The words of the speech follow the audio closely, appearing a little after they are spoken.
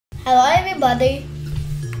Hello everybody,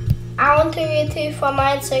 I want to read to you from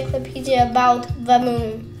my encyclopedia about the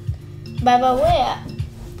moon. By the way,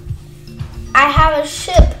 I have a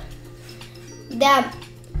ship that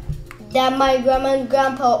my grandma and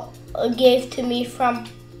grandpa gave to me from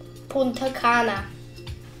Punta Cana.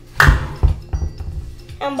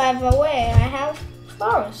 And by the way, I have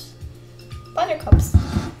flowers, buttercups.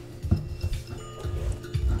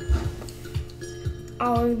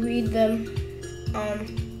 I'll read them.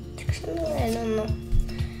 I don't know.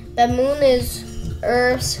 The moon is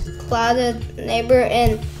Earth's clouded neighbor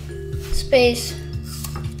in space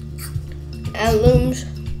and looms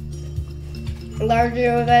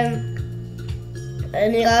larger than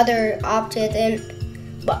any other object in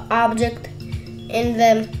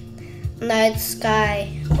the night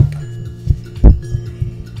sky.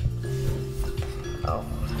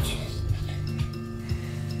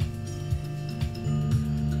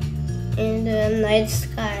 In the night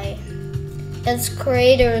sky. Its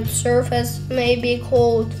cratered surface may be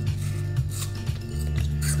cold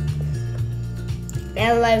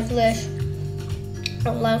and lifeless.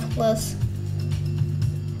 Lifeless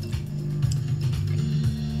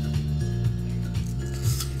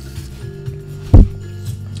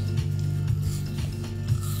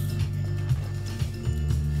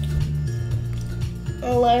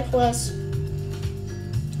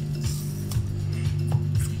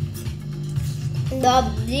The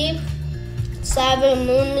deep southern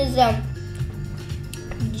moon is a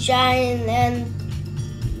gigantic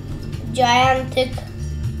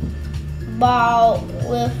ball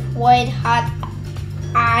with white hot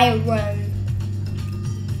iron.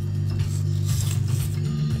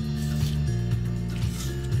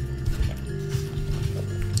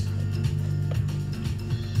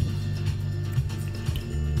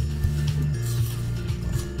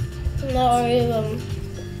 Not even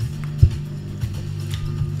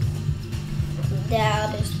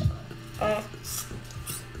that is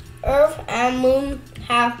Earth and Moon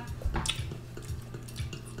have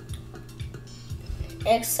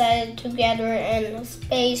existed together in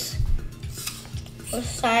space with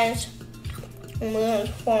science. Moon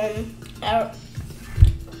form a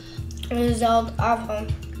result of a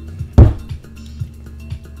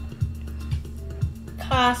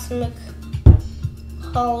cosmic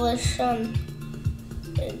collision.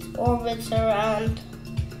 It orbits around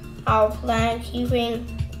our planet, keeping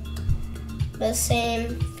the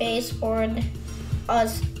same face toward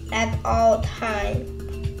us at all times.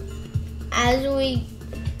 As we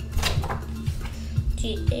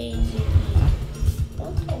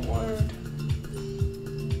what's the word?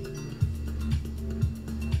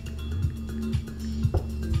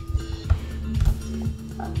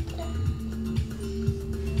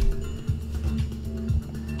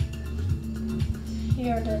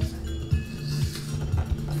 Here it is.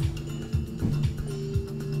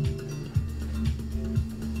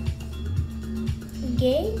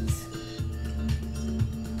 Gaze.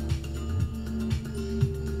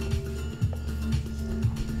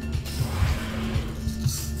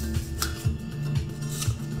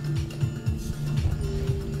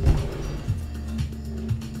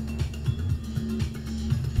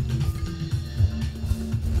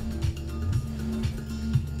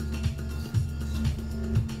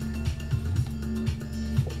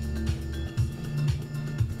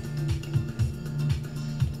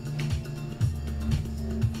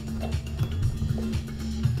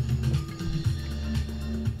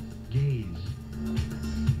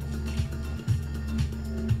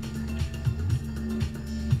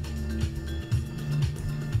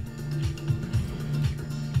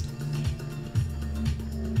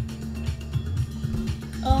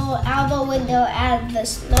 Oh, out the window at the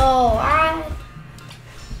snow.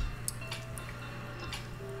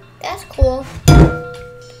 That's cool.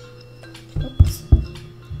 Oops.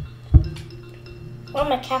 Why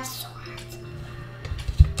my cap's so hot?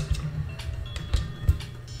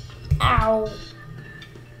 Ow.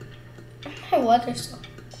 My water's so hot.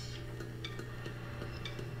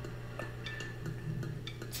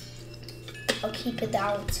 I'll keep it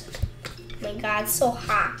out. Oh my God, it's so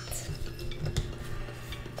hot.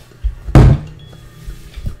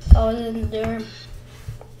 I was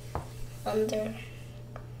under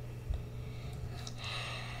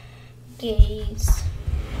gaze.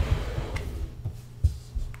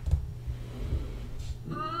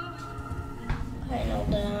 I know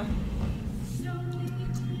that.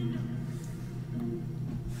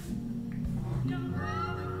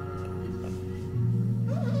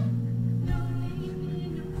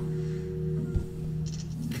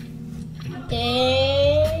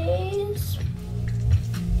 Gaze.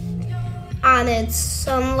 On its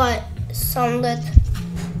sunlit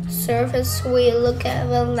surface, we look at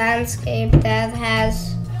the landscape that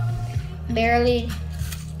has barely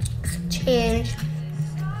changed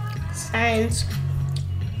since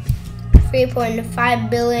 3.5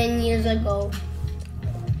 billion years ago.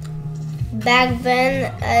 Back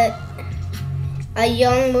then, a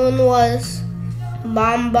young moon was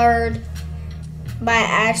bombarded by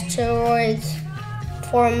asteroids.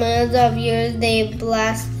 For millions of years, they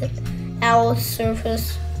blasted out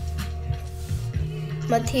surface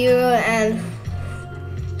material and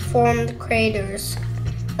formed craters.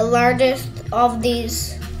 The largest of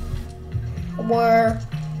these were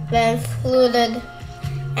then flooded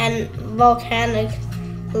and volcanic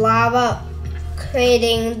lava,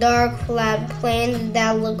 creating dark flat plains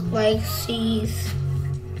that look like seas.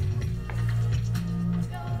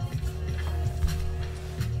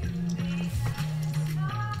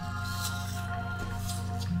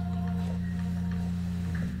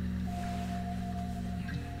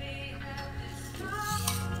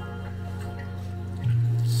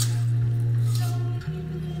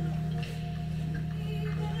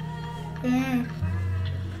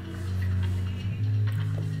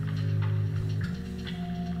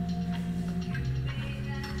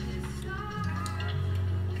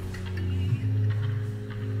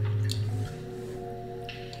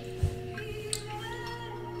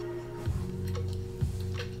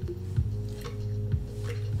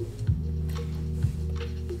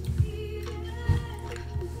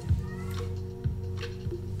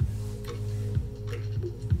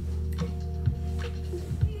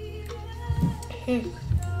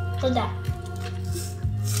 Look at that.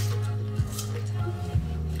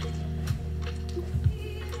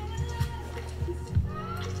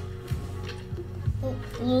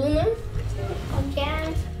 Lunar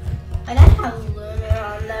again? I don't have lunar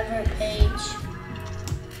on another page.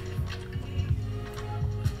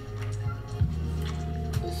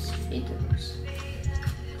 These figures.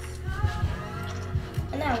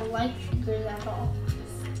 And I don't like figures at all.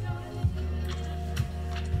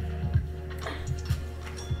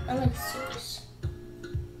 I like serious.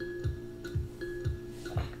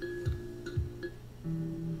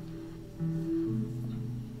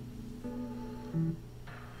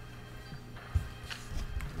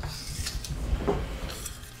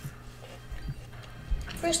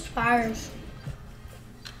 First fires.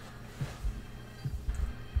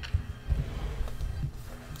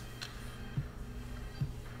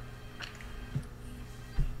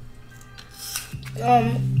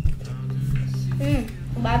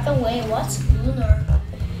 By the way, what's lunar?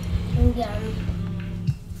 Again,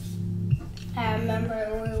 I remember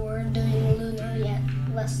we were doing lunar yet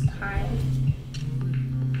last time.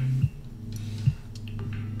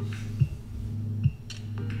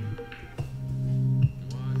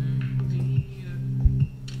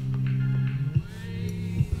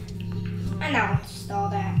 And I'll install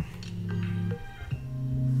that.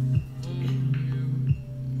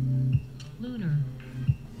 Lunar.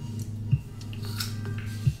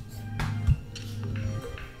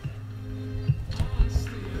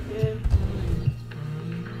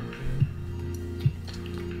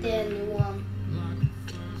 Then one.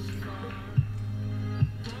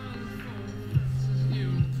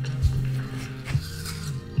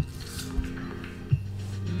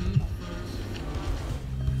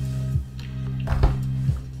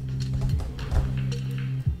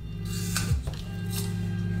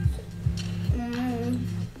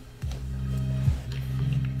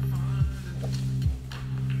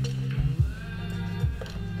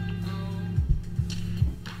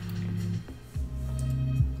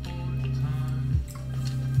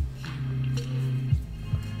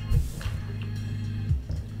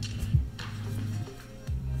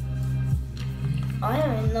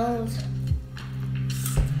 Iron nose.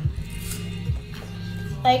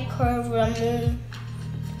 I curve the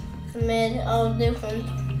moon made of different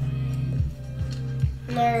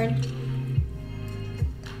nerds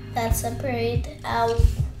that separate out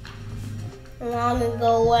long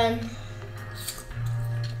ago when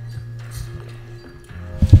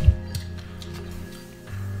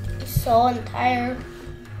so entire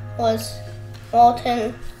was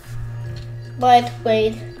molten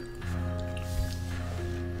lightweight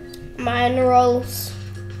minerals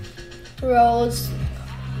rose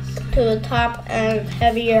to the top and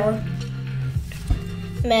heavier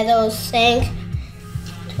metals sank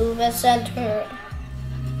to the center.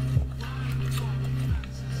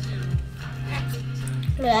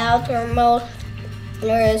 The outermost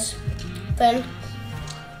layer is thin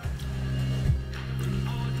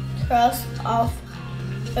crust of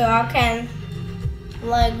rock and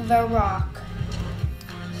like the rock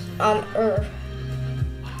on Earth.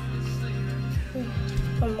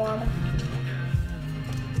 some water.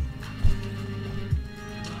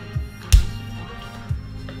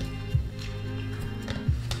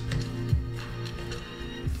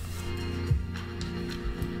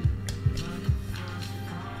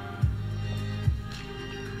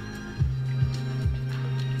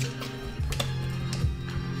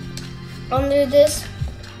 Under this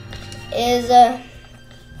is a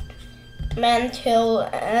mantle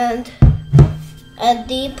and a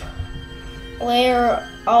deep layer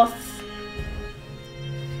of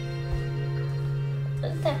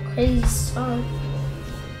what's that crazy song?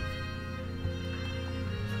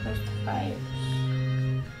 First fires.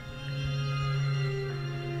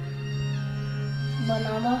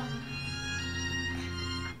 Banana.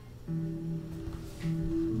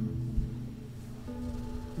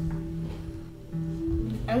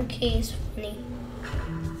 MK is funny.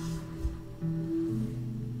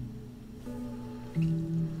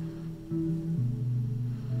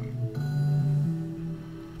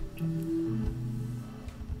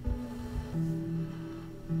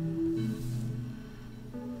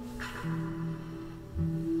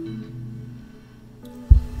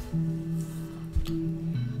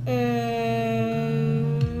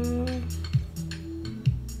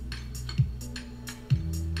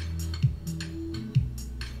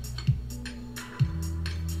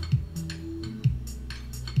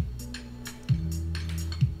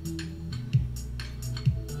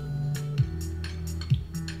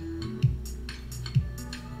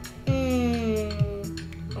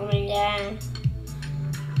 Oh yeah.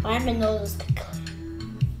 I haven't noticed the color.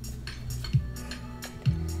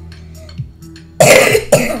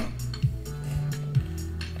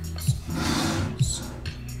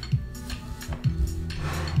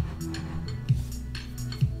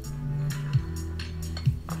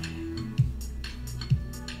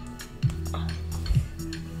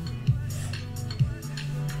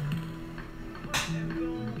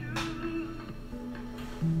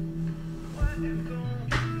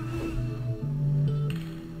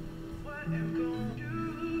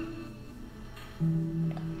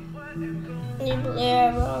 Deep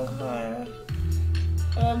layer around corner.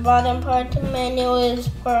 The bottom part of the menu is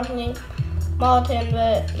partly molten.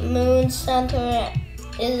 The moon's center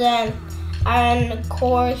is an iron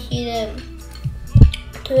core heated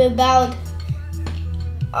to about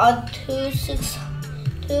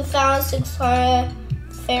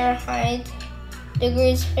 2,600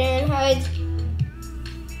 degrees Fahrenheit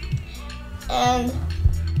and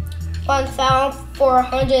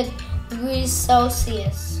 1,400 degrees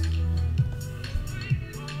Celsius.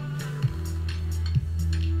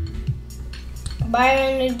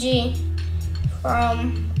 Bioenergy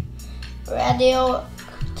from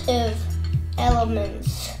radioactive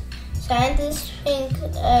elements. Scientists think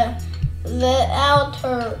the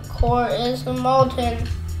outer core is molten,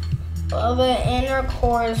 while the inner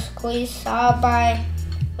core is squeezed out by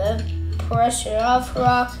the pressure of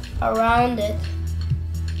rock around it.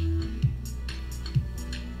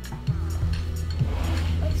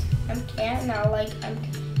 I'm can't now, like I'm.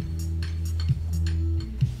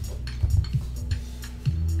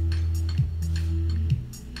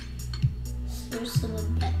 Seriously,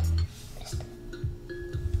 bad.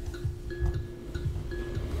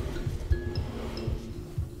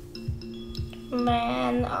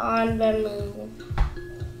 Man on the moon.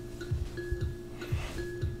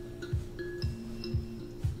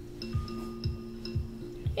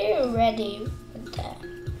 Are you ready with that?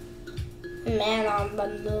 Man on the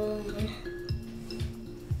moon.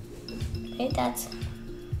 Wait, that's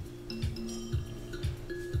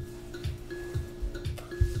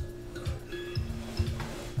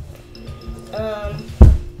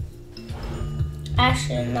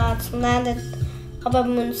astronauts landed on the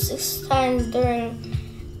moon 6 times during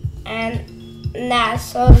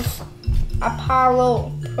NASA's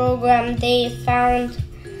Apollo program. They found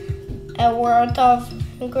a world of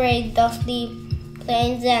gray, dusty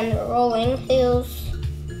plains and rolling hills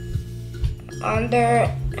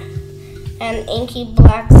under an inky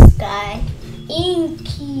black sky.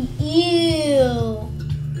 Inky, ew.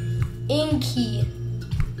 Inky.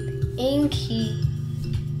 Inky.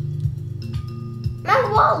 My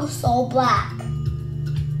wall is so black.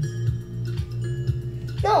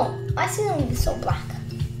 No, my ceiling is so black.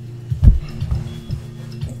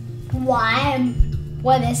 Why?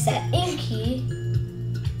 What is that? Inky.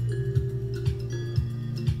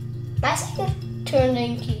 My ceiling turned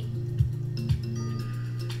inky.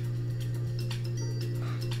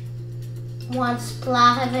 Once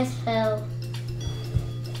black as it fell.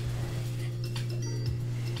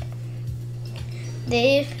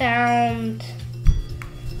 They found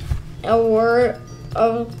a world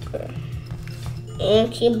of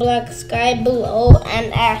inky black sky below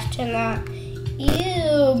an astronaut.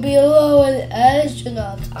 You below an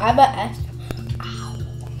astronaut. I'm an astronaut. Ow.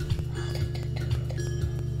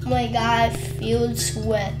 Oh my god, I feel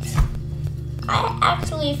sweat. I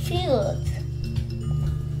actually feel it.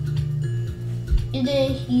 You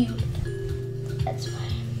didn't hear it. That's fine.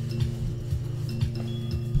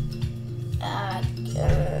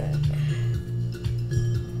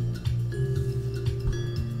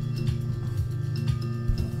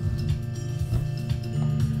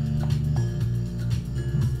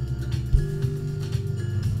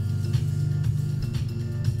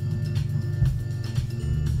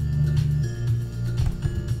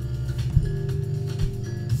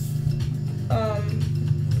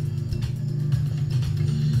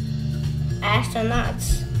 Astronauts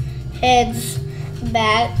heads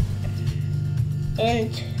back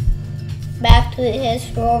to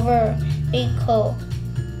his rover vehicle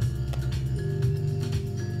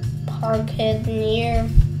parked near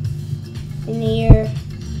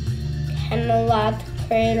Camelot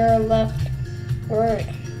crater left, where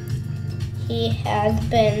he has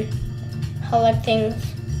been collecting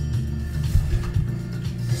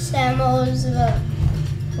samples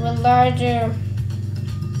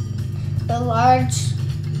the large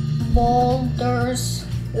boulders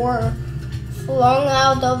were flung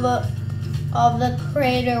out of the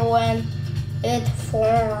crater when it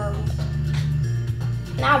formed.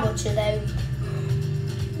 Now what should I read?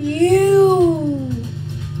 You,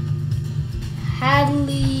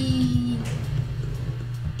 Hadley.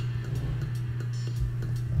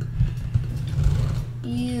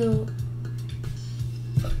 You.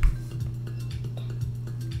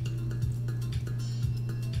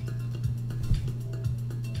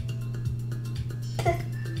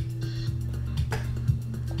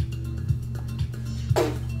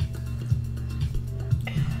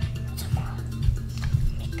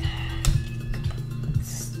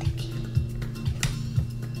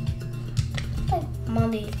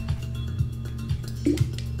 Money.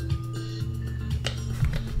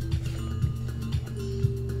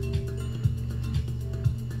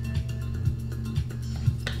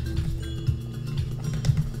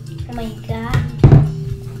 Oh my god.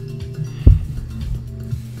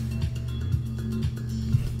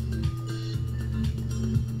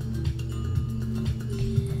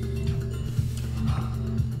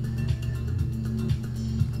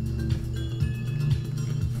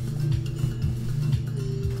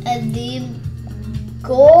 A deep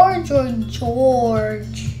gorge or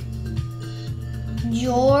George?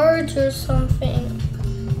 George or something?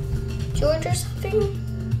 George or something?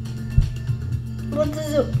 What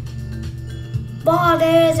is it? What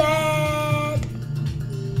is it?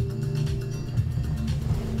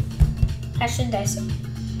 How should I say?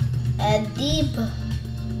 A deep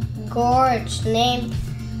gorge named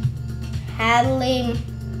Hadley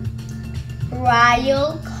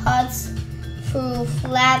Ryle cuts through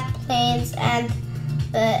flat plains and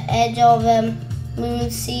the edge of a moon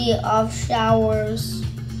sea of showers,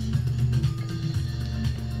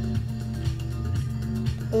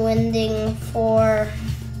 winding for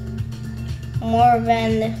more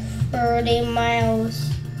than 30 miles,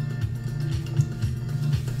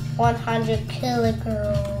 100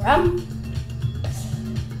 kilograms.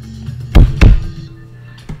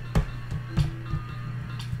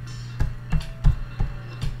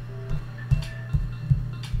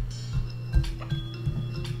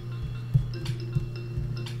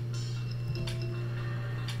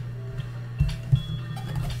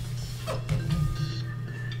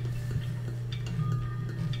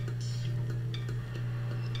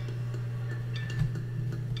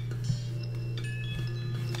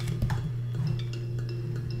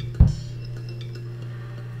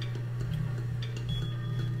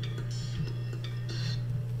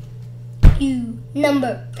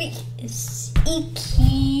 Number 3 is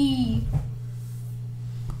icky.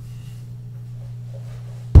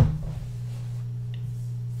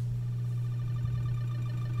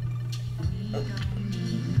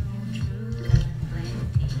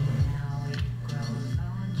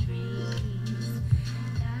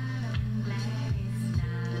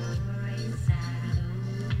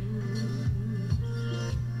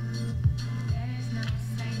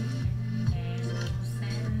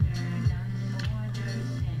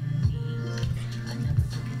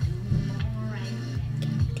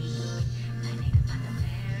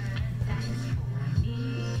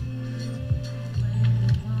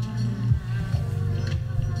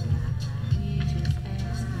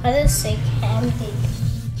 I just say candy.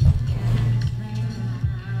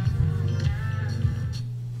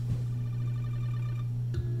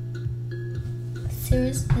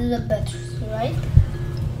 Serious is a better right?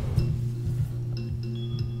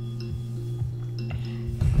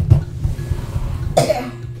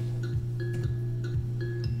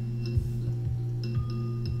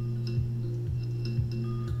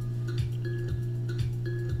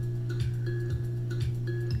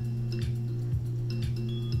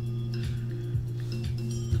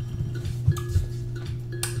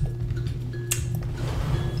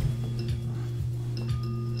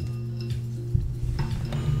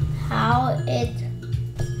 How it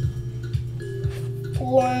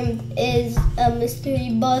formed is a mystery,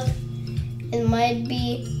 but it might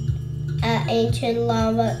be an ancient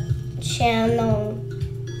lava channel.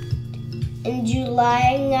 In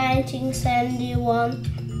July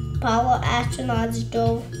 1971, Apollo astronauts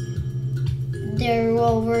drove their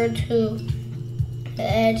rover to the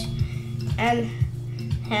edge and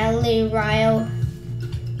Hanley Ryle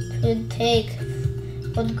to take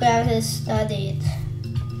photographs and study it.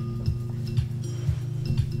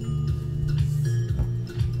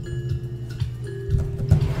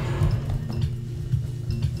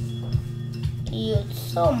 It's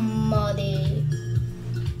so muddy.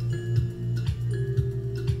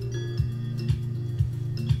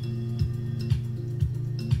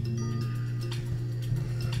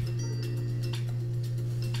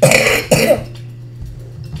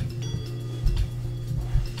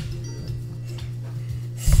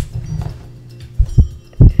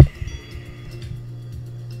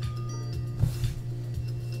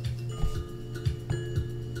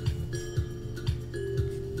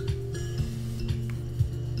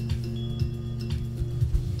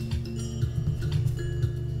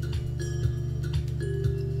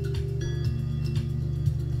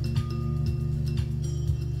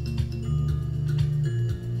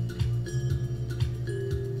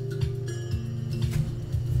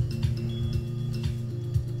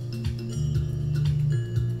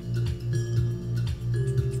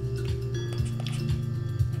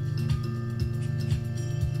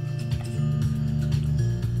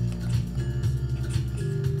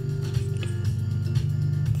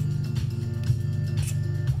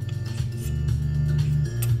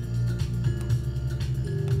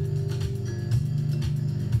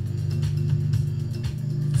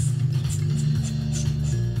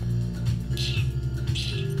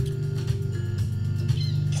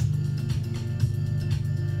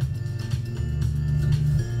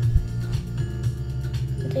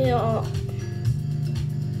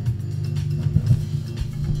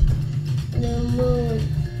 The moon.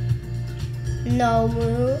 No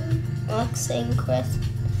moon. Waxing crest.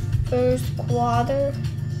 First quarter.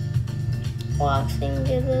 Waxing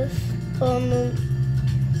gives us full moon.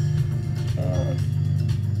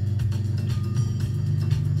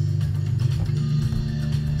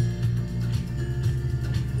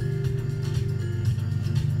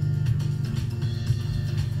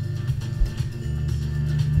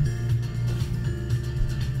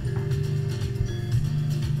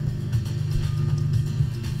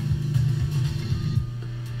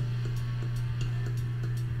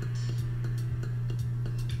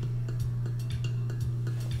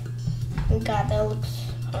 God, that looks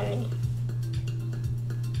funny.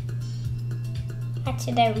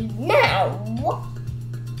 Actually, now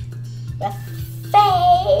the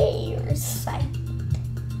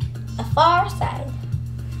far side.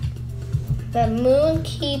 The moon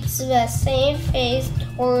keeps the same face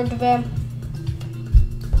toward the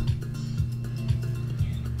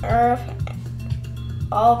Earth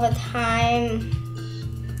all the time.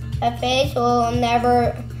 The face will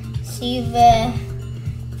never see their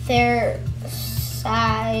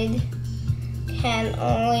side, can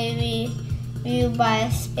only be viewed by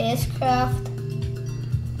a spacecraft.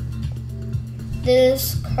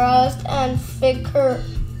 This crust and thicker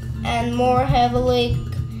and more heavily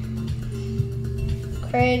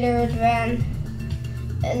cratered than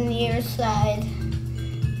the near side.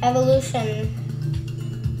 Evolution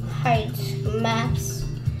height maps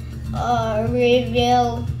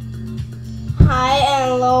reveal high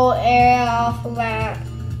and low area of land.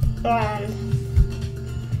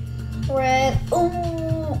 Red,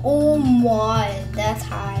 oh my, that's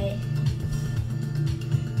high.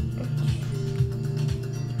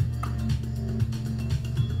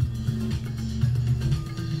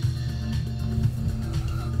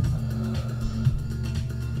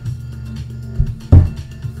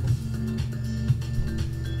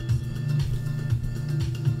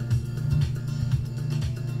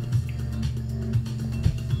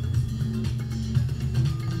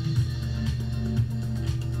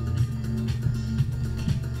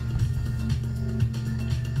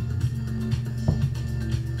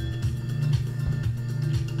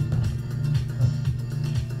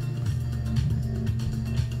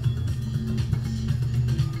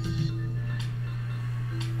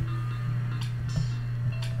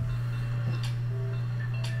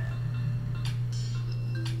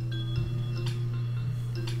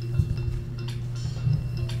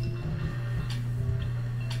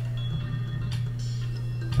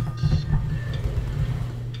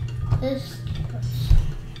 this part.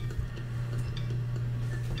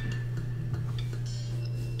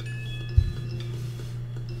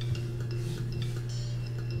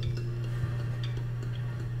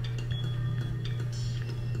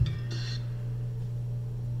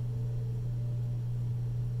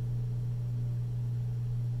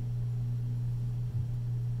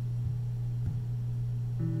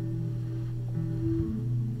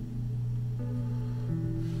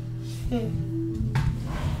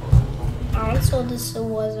 Alright, so this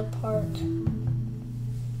was a part.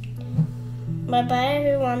 Bye bye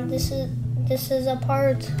everyone. This is a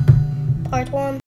part 1.